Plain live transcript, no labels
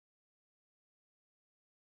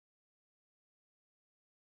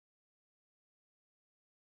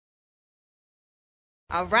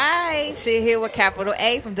All right, she here with Capital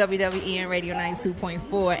A from WWEN Radio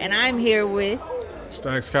 92.4, and I'm here with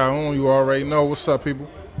Stacks Calhoon. You already know. What's up,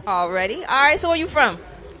 people? Already. All right, so where you from?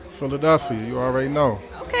 Philadelphia. You already know.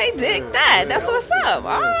 Okay, dig that. That's what's up.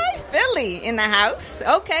 All right, Philly in the house.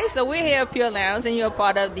 Okay, so we're here at Pure Lounge, and you're a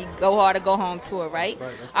part of the Go Hard or Go Home tour, right?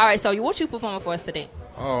 Right. All right, so what you performing for us today?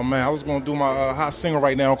 Oh man, I was gonna do my hot single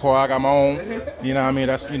right now called "I Got My Own." You know what I mean?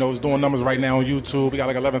 That's it's doing numbers right now on YouTube. We got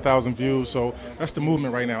like 11,000 views, so that's the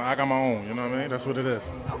movement right now. I got my own. You know what I mean? That's what it is.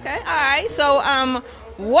 Okay, all right. So,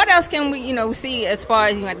 what else can we see as far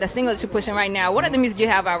as the single that you're pushing right now? What other music you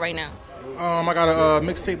have out right now? I got a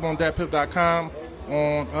mixtape on datpiff.com.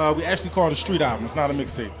 We actually call it a street album. It's not a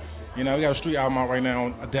mixtape. We got a street album out right now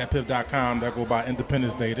on datpiff.com that go by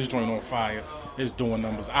Independence Day. This joint on fire. It's doing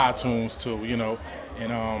numbers. iTunes too.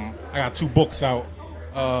 And I got 2 books out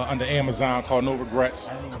under Amazon called No Regrets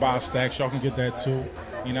by Stacks. Y'all can get that too.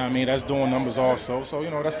 You know what I mean? That's doing numbers also. So,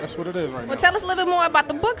 that's what it is right now. Well, tell us a little bit more about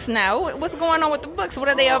the books now. What's going on with the books? What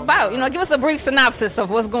are they about? Give us a brief synopsis of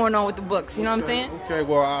what's going on with the books. You know what I'm saying? Okay,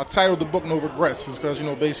 well, I titled the book No Regrets because,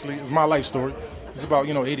 basically it's my life story. It's about,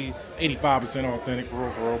 85% authentic for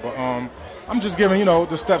real. But I'm just giving,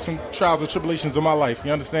 the steps and trials and tribulations of my life.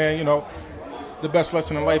 You understand? The best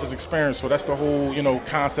lesson in life is experience. So that's the whole,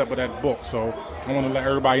 concept of that book. So I want to let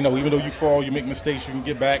everybody know, even though you fall, you make mistakes, you can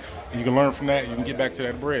get back, and you can learn from that, you can get back to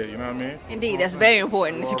that bread. You know what I mean? Indeed, that's very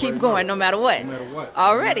important. You keep going no matter what. No matter what.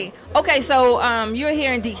 Already. Okay, so you're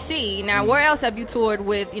here in D.C. Now, where else have you toured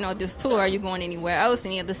with, this tour? Are you going anywhere else?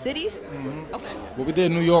 Any other cities? Mm-hmm. Okay. Well, we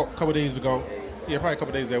did New York a couple days ago. Yeah, probably a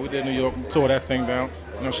couple days there. We did New York, tore that thing down.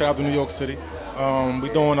 Shout out to New York City. We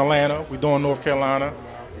doing Atlanta. We doing North Carolina.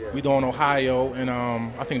 We doing Ohio, and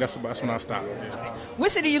I think that's when I stop. Yeah. Okay.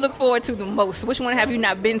 Which city you look forward to the most? Which one have you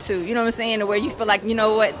not been to? You know what I'm saying? Where you feel like,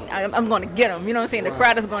 I'm going to get them. You know what I'm saying? The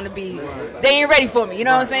crowd is going to be, they ain't ready for me. You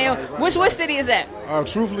know what I'm saying? Which city is that?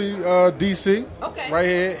 Truthfully, D.C. Okay. Right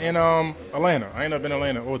here in Atlanta. I ain't never been to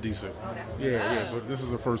Atlanta or D.C. Yeah. So this is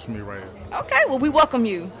the first for me right here. Okay, well, we welcome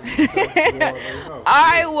you. All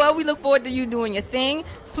right, well, we look forward to you doing your thing.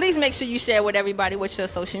 Please make sure you share with everybody what your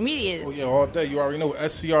social media is. Oh, yeah, all day. You already know.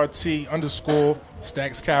 SCRT_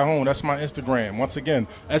 Stacks Calhoun. That's my Instagram. Once again,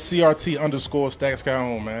 SCRT_ Stacks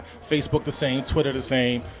Calhoun, man. Facebook the same. Twitter the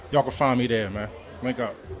same. Y'all can find me there, man. Link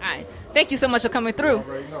up. All right. Thank you so much for coming through.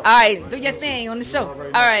 All right. Do your thing on the show.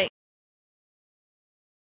 All right.